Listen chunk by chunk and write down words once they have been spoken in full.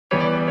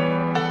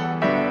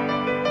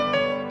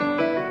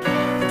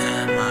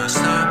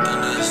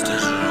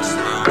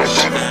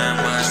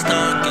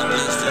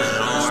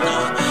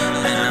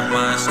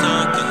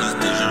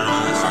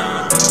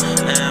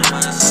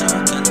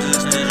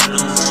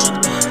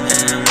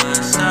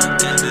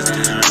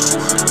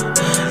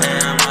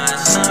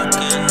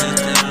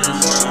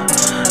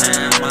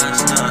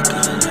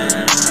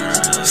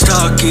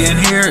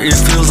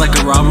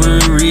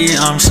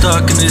I'm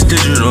stuck in this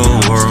digital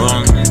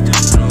world.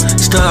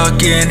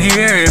 Stuck in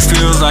here, it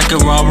feels like a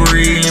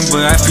robbery,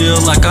 but I feel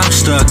like I'm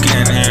stuck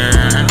in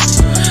here.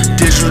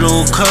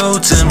 Digital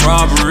codes and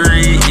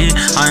robbery,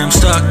 I am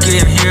stuck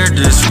in here,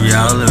 this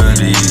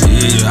reality.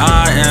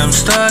 I am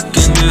stuck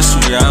in this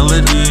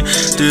reality,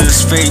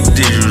 this fake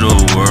digital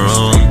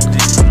world.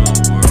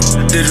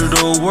 The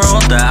digital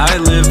world that I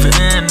live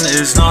in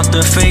is not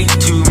the fake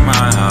to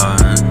my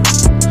heart,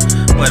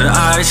 but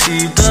I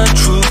see the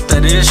truth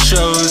that it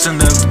shows in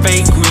the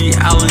fake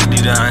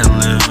reality that I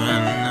live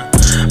in.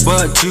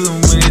 But too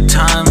many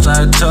times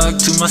I talk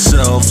to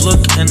myself,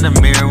 look in the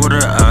mirror, what do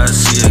I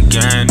see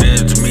again?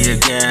 It's me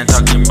again,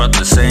 talking about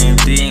the same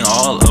thing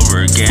all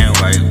over again,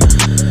 right?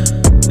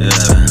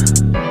 Yeah.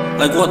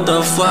 Like what the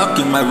fuck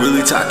am I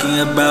really talking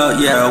about?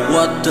 Yeah,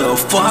 what the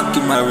fuck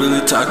am I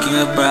really talking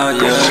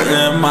about?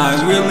 Yeah, am I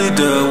really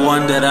the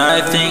one that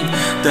I think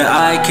that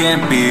I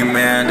can be?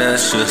 Man,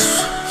 that's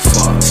just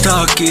fuck.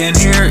 Stuck in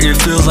here, it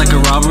feels like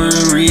a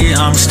robbery.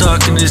 I'm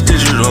stuck in this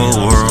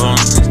digital world.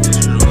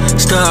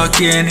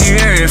 Stuck in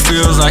here, it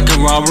feels like a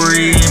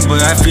robbery, but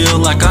I feel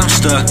like I'm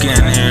stuck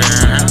in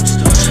here.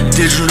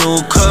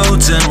 Digital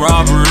codes and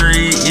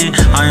robbery,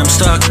 I am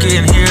stuck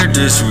in here,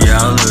 this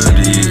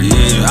reality.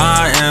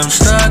 I am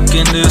stuck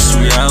in this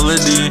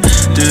reality,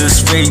 this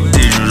fake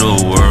digital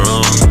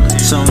world.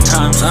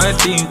 Sometimes I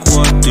think,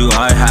 what do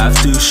I have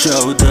to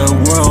show? The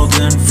world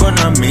in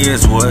front of me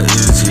is what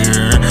is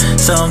here.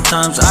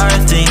 Sometimes I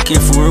think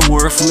if we're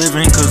worth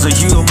living, cause the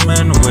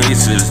human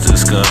race is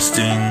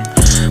disgusting.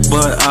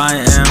 But I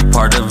am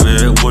part of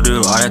it, what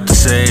do I have to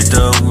say?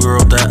 The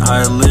world that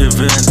I live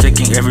in,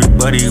 taking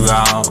everybody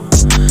out.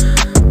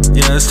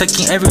 Yeah, it's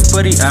taking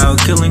everybody out,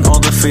 killing all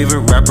the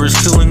favorite rappers,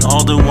 killing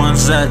all the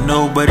ones that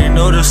nobody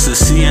notices,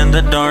 see in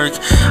the dark.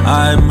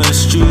 I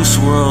miss Juice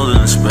WRLD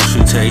and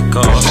especially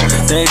Takeoff.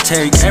 They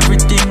take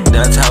everything,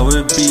 that's how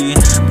it be,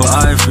 but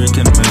I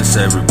freaking miss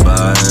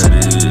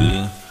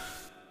everybody.